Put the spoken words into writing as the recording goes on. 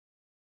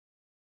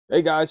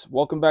Hey guys,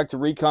 welcome back to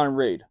Recon and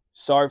Raid.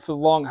 Sorry for the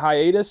long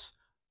hiatus.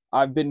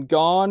 I've been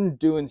gone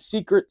doing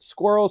secret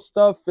squirrel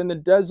stuff in the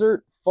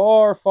desert,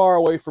 far, far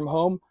away from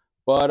home,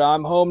 but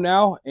I'm home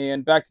now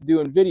and back to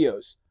doing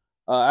videos.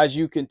 As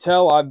you can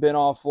tell, I've been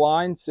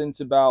offline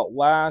since about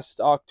last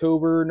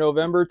October,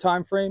 November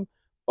timeframe,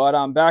 but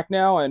I'm back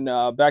now and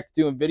back to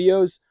doing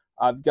videos.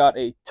 I've got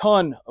a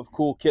ton of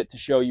cool kit to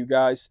show you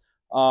guys,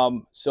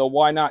 so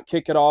why not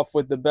kick it off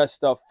with the best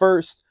stuff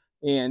first?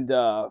 And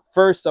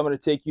first, I'm going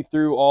to take you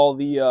through all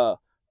the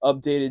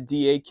updated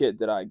DA kit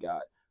that I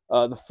got.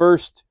 The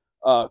first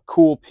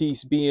cool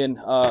piece being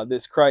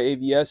this Crye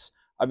AVS.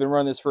 I've been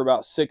running this for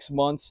about 6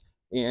 months,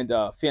 and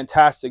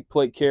fantastic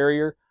plate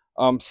carrier.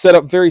 Set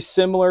up very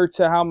similar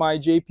to how my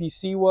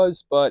JPC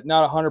was, but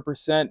not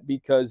 100%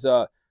 because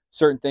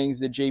certain things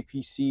that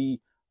JPC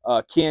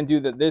can do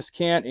that this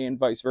can't, and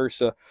vice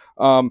versa.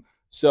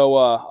 So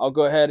I'll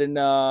go ahead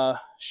and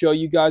show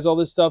you guys all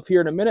this stuff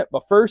here in a minute,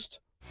 but first,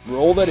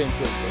 roll that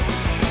intro.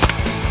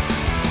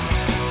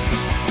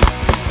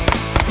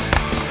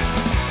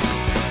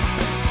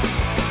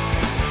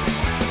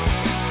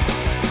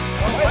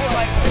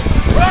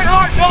 Run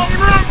hard, Tommy!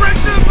 Run! Break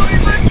through!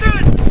 Break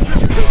through!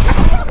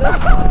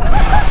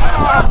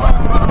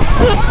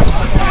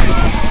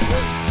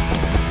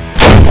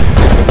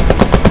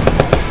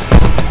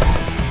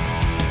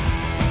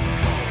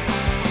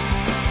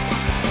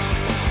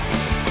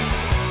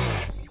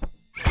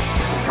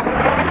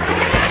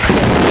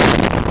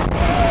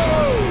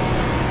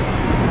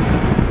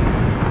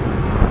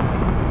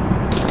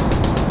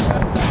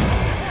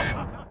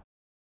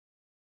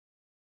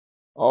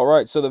 All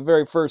right, so the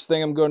very first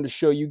thing I'm going to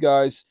show you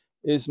guys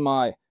is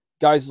my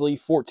Geissele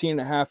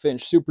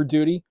 14.5-inch Super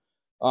Duty.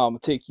 I'll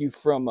take you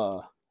from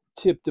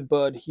tip to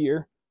bud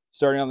here,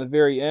 starting on the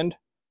very end.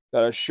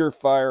 Got a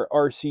Surefire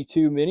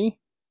RC2 Mini.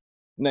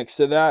 Next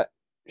to that,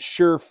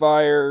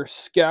 Surefire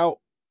Scout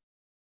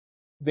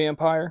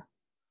Vampire.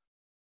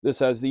 This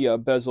has the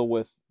bezel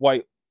with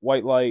white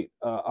light,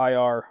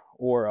 IR,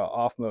 or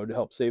off mode to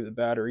help save the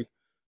battery.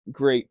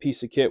 Great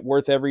piece of kit,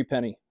 worth every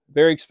penny.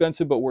 Very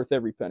expensive, but worth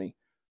every penny.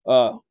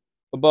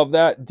 Above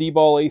that,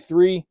 D-Ball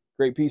A3,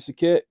 great piece of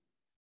kit.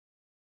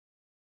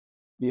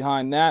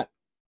 Behind that,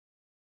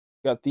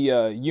 got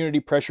the Unity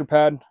pressure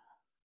pad.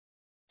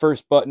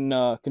 First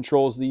button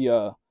controls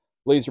the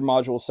laser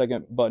module,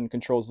 second button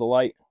controls the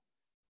light.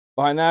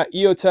 Behind that,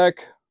 EOTech.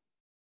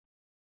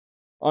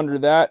 Under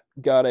that,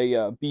 got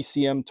a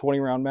BCM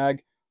 20-round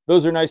mag.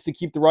 Those are nice to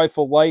keep the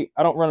rifle light.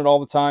 I don't run it all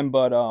the time,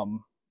 but a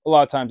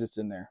lot of times it's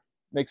in there.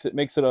 Makes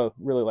it a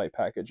really light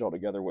package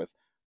altogether with.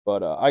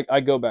 But I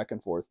go back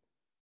and forth.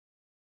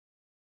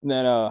 And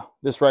then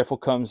this rifle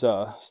comes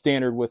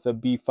standard with a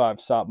B5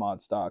 SOP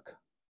mod stock.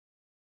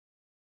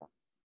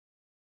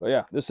 But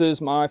yeah, this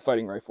is my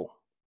fighting rifle.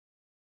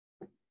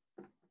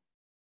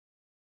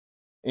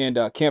 And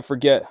can't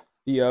forget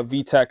the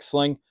VTAC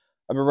sling.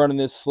 I've been running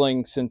this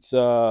sling since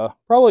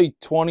probably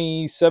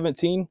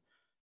 2017.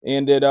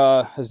 And it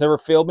has never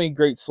failed me.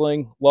 Great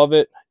sling. Love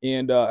it.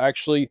 And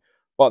actually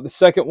bought the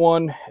second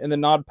one in the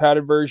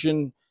non-padded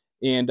version.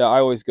 And I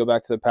always go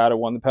back to the padded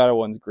one. The padded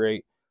one's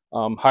great.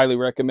 Highly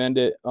recommend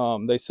it.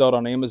 They sell it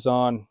on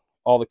Amazon,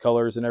 all the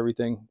colors and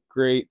everything.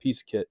 Great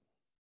piece of kit.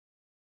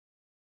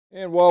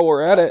 And while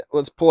we're at it,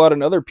 let's pull out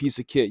another piece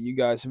of kit you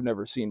guys have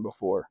never seen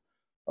before.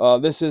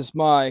 This is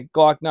my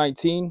Glock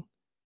 19.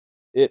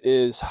 It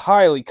is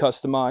highly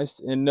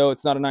customized. And no,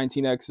 it's not a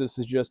 19X. This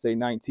is just a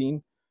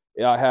 19.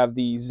 I have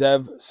the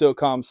ZEV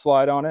SOCOM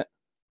slide on it.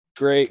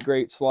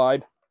 Great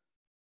slide.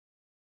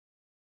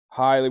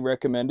 Highly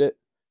recommend it.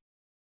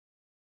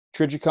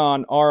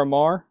 Trijicon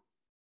RMR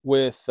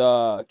with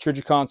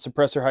Trijicon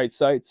suppressor height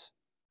sights.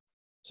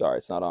 Sorry,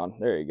 it's not on.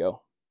 There you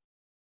go.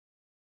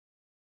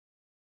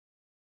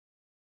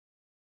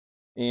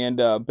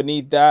 And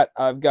beneath that,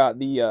 I've got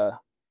the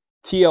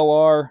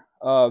TLR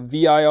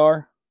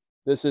VIR.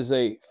 This is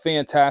a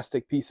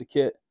fantastic piece of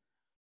kit.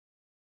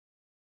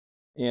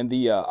 And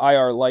the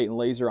IR light and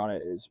laser on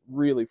it is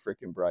really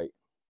freaking bright.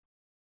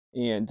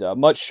 And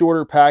much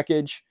shorter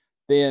package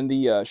than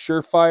the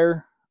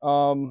Surefire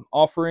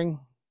offering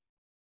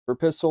for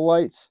pistol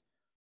lights.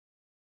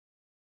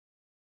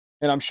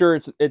 And I'm sure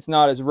it's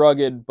not as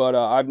rugged, but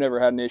I've never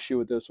had an issue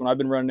with this one. I've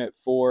been running it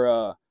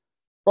for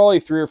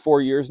probably 3 or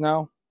 4 years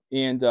now.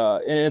 And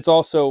it's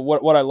also,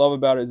 what I love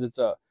about it is it's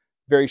a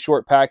very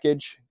short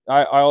package.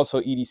 I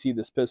also EDC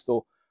this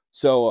pistol.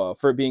 So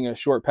for it being a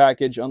short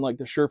package, unlike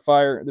the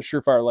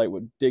Surefire light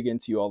would dig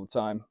into you all the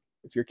time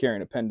if you're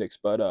carrying appendix,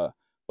 but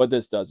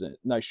this doesn't.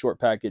 Nice short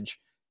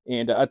package.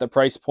 And at the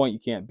price point, you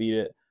can't beat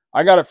it.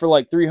 I got it for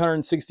like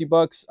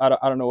 $360. I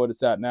don't know what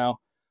it's at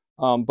now.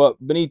 But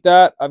beneath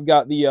that, I've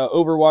got the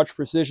Overwatch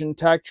Precision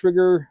tack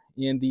trigger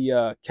and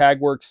the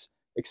CAGWorks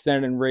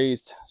extended and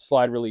raised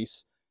slide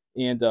release.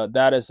 And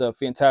that is a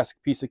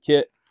fantastic piece of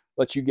kit.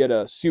 Lets you get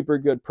a super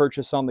good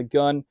purchase on the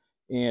gun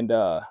and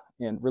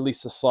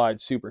release the slide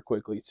super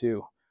quickly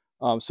too.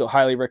 So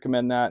highly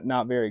recommend that.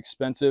 Not very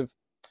expensive.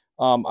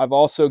 I've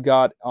also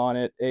got on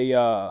it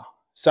a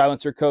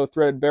Silencer Co.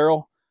 threaded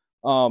barrel.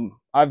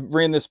 I've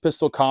ran this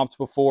pistol comped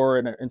before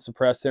and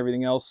suppressed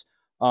everything else,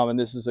 and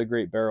this is a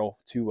great barrel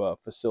to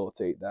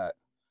facilitate that.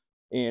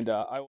 And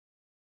all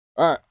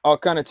right, I'll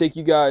kind of take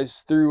you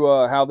guys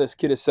through how this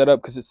kit is set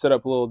up, because it's set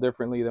up a little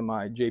differently than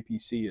my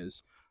JPC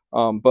is.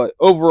 But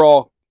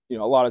overall, a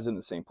lot is in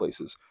the same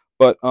places.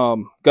 But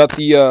got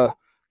the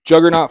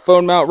Juggernaut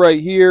phone mount right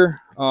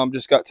here.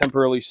 Just got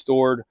temporarily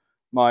stored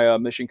my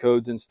mission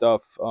codes and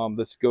stuff.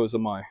 This goes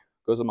on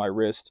my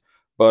wrist,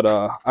 but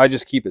I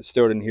just keep it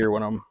stowed in here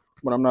when I'm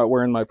not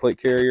wearing my plate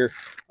carrier.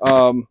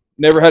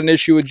 Never had an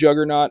issue with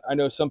Juggernaut. I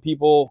know some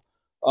people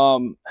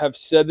have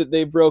said that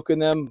they've broken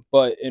them,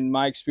 but in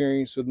my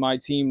experience with my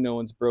team, no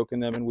one's broken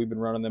them, and we've been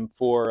running them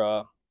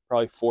for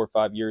probably 4 or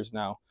 5 years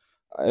now,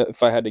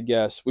 if I had to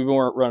guess. We've been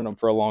running them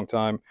for a long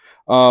time.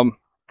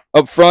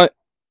 Up front,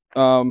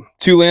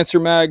 2 Lancer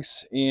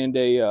mags and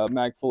a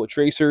mag full of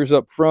tracers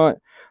up front.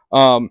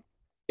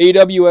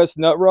 AWS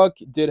Nutruck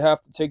did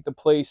have to take the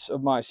place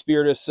of my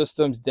Spiritus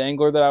Systems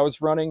dangler that I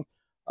was running,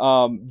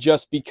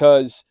 just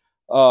because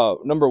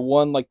number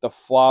one, like the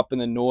flop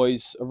and the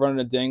noise of running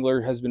a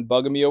dangler has been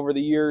bugging me over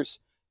the years,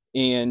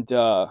 and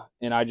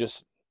I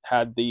just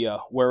had the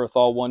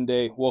wherewithal one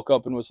day, woke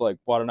up and was like,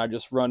 why don't I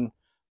just run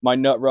my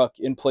Nutruck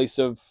in place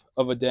of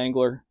a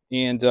dangler?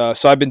 And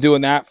so I've been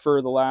doing that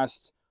for the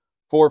last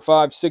 4,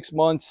 5, 6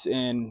 months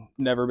and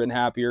never been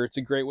happier. It's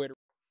a great way to.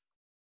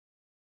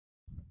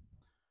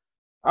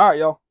 All right,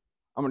 y'all.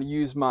 I'm gonna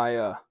use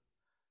my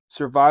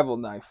survival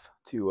knife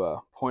to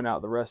point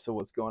out the rest of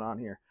what's going on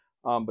here.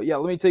 But yeah,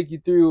 let me take you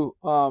through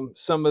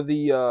some of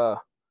the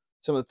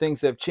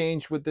things that have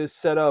changed with this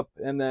setup,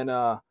 and then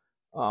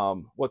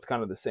what's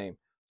kind of the same.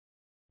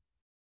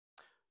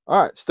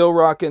 All right, still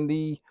rocking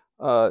the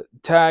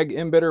tag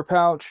embedder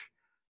pouch.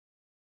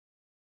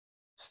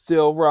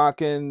 Still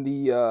rocking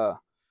the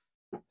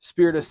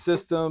Spiritus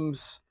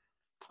Systems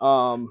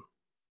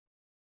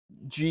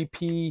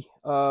GP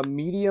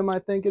medium, I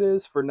think it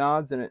is, for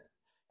nods, and it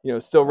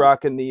still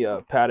rocking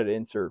the padded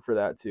insert for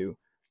that too.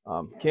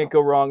 Can't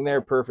go wrong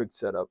there. Perfect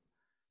setup.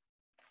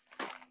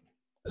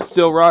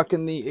 Still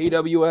rocking the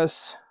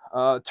AWS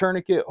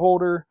tourniquet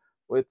holder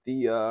with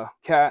the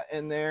cat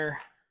in there.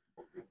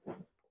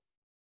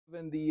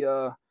 Even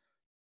the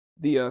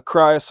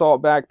Crye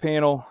assault back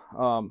panel.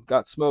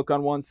 Got smoke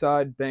on one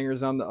side,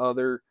 bangers on the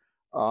other.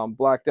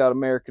 Blacked out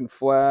American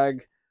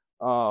flag.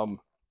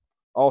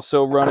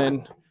 Also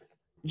running,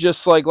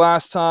 just like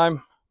last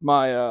time,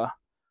 my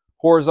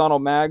horizontal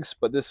mags,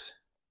 but this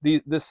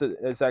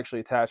is actually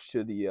attached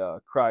to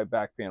the Crye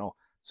back panel.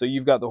 So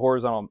you've got the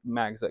horizontal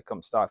mags that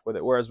come stock with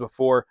it, whereas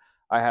before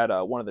I had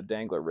one of the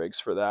dangler rigs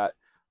for that.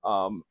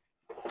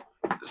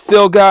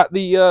 Still got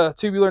the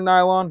tubular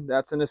nylon.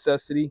 That's a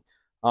necessity.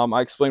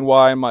 I explained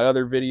why in my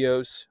other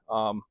videos.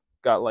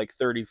 Got like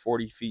 30,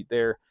 40 feet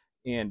there,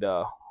 and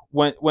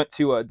went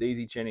to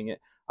daisy chaining it.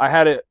 I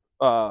had it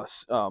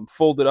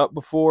folded up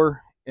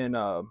before and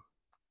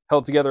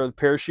held together with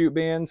parachute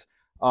bands,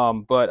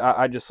 but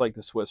I just like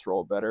the Swiss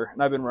roll better,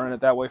 and I've been running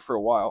it that way for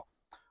a while.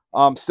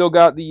 Still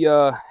got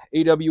the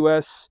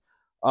AWS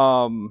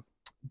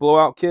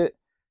blowout kit,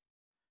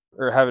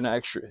 or having an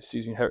extra,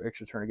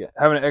 extra tourniquet.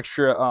 Having an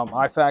extra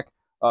IFAK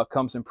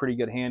comes in pretty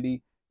good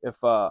handy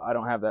if I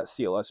don't have that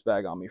CLS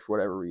bag on me for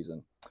whatever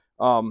reason.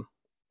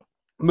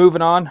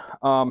 Moving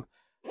on,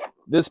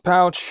 this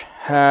pouch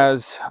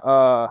has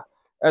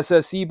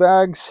SSE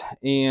bags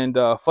and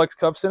flex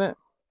cuffs in it.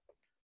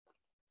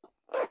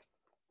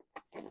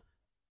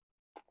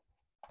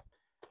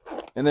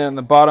 And then in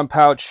the bottom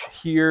pouch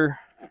here,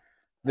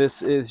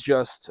 this is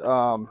just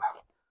a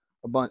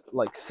bunch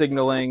like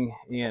signaling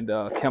and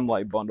chem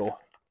light bundle.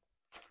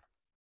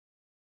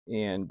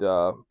 And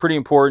pretty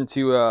important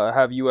to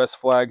have US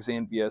flags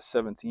and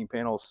VS-17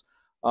 panels.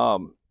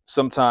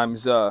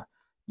 Sometimes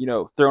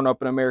throwing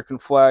up an American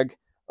flag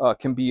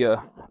can be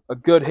a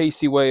good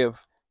hasty way of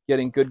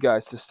getting good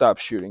guys to stop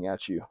shooting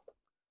at you.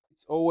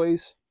 It's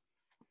always.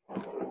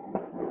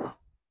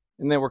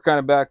 And then we're kind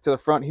of back to the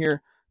front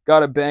here.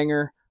 Got a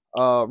banger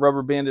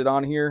rubber banded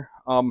on here.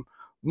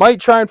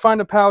 Might try and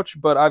find a pouch,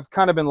 but I've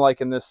kind of been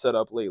liking this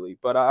setup lately.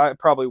 But I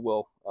probably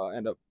will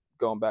end up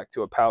going back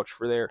to a pouch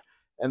for there.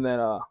 And then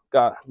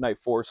got Night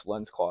Force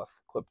lens cloth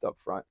clipped up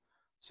front.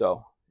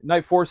 So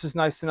Night Force is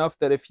nice enough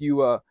that if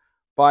you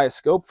buy a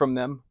scope from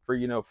them for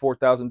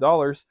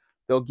 $4,000,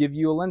 they'll give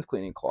you a lens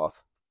cleaning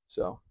cloth.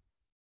 So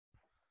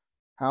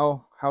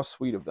how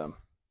sweet of them.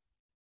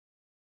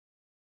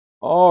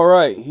 All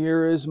right,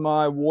 here is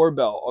my war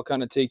belt. I'll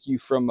kind of take you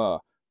from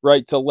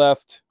right to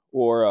left,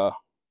 or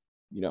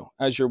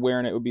as you're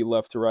wearing it would be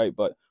left to right,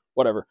 but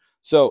whatever.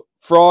 So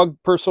Frog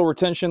personal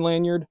retention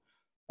lanyard.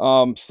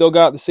 Still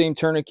got the same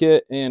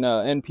tourniquet and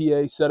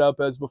NPA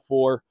setup as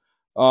before.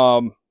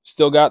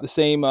 Still got the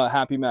same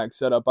Happy Mag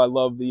setup. I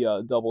love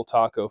the double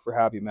taco for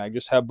Happy Mag.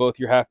 Just have both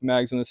your Happy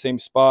Mags in the same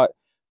spot.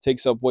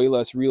 Takes up way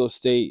less real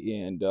estate,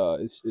 and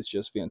it's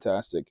just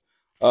fantastic.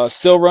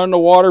 Still running a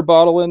water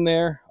bottle in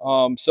there.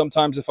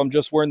 Sometimes if I'm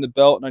just wearing the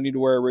belt and I need to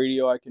wear a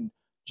radio, I can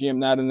jam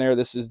that in there.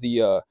 This is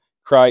the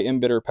Crye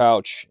embedder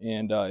pouch,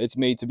 and it's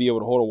made to be able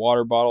to hold a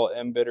water bottle,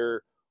 embedder,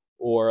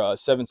 or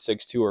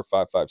 7.62 or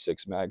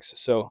 5.56 mags.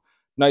 So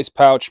nice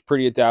pouch,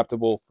 pretty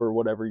adaptable for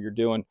whatever you're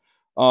doing.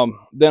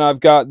 Then I've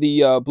got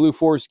the Blue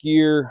Force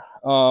Gear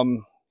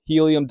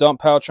helium dump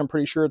pouch, I'm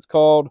pretty sure it's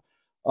called.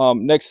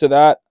 Next to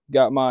that,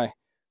 got my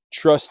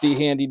trusty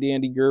handy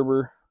dandy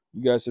Gerber.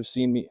 You guys have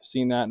seen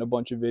that in a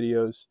bunch of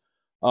videos.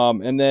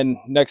 And then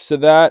next to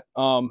that,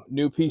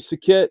 new piece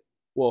of kit.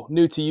 Well,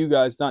 new to you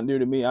guys, not new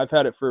to me. I've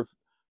had it for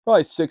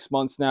probably 6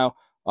 months now.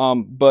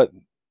 But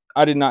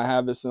I did not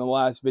have this in the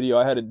last video.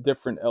 I had a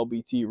different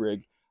LBT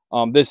rig.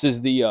 This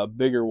is the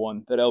bigger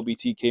one that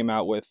LBT came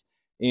out with.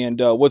 And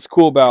what's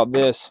cool about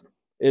this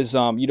is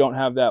you don't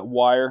have that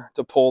wire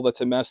to pull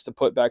that's a mess to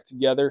put back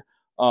together.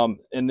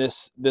 And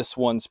this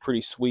one's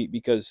pretty sweet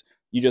because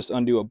you just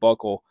undo a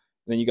buckle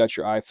and then you got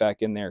your IFAC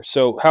in there.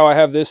 So how I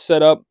have this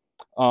set up,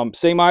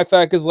 same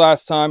IFAC as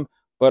last time,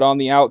 but on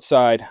the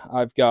outside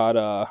I've got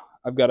a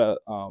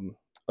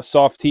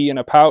soft tee and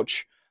a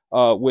pouch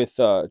with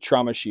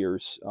trauma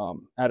shears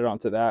added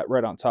onto that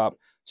right on top.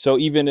 So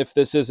even if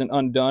this isn't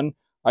undone,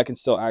 I can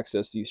still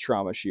access these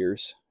trauma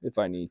shears if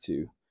I need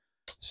to.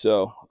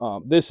 So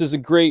this is a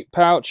great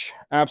pouch.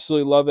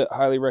 Absolutely love it.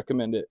 Highly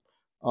recommend it.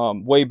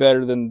 Way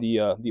better than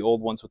the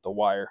old ones with the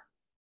wire.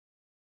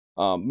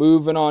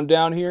 Moving on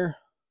down here,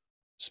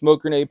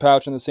 smoke grenade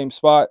pouch in the same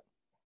spot,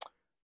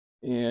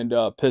 and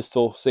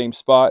pistol same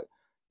spot,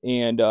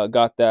 and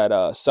got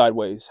that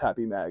sideways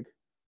happy mag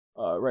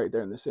right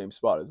there in the same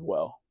spot as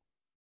well.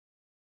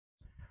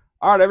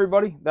 All right,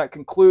 everybody, that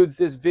concludes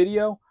this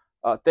video.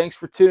 Thanks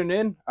for tuning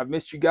in. I've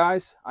missed you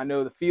guys. I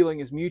know the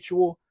feeling is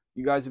mutual.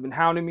 You guys have been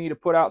hounding me to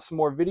put out some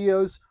more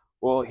videos.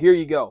 Well, here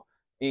you go.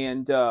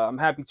 And I'm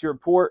happy to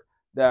report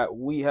that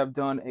we have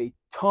done a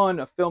ton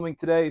of filming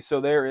today, so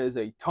there is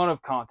a ton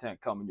of content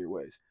coming your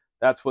ways.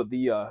 That's what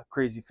the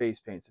crazy face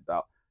paint's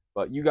about.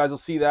 But you guys will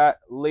see that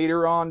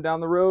later on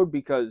down the road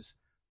because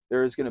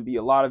there's going to be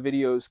a lot of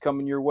videos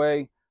coming your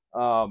way.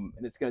 And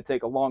it's going to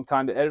take a long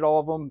time to edit all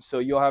of them, so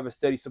you'll have a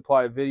steady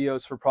supply of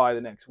videos for probably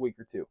the next week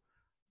or two.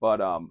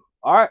 But all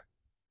right,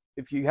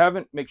 if you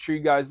haven't, make sure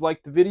you guys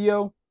like the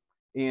video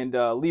and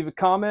leave a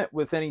comment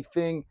with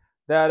anything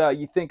that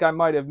you think I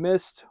might have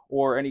missed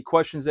or any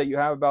questions that you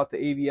have about the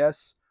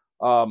AVS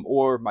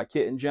or my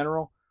kit in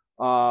general.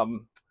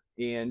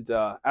 And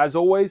as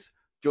always,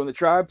 join the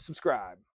tribe, subscribe.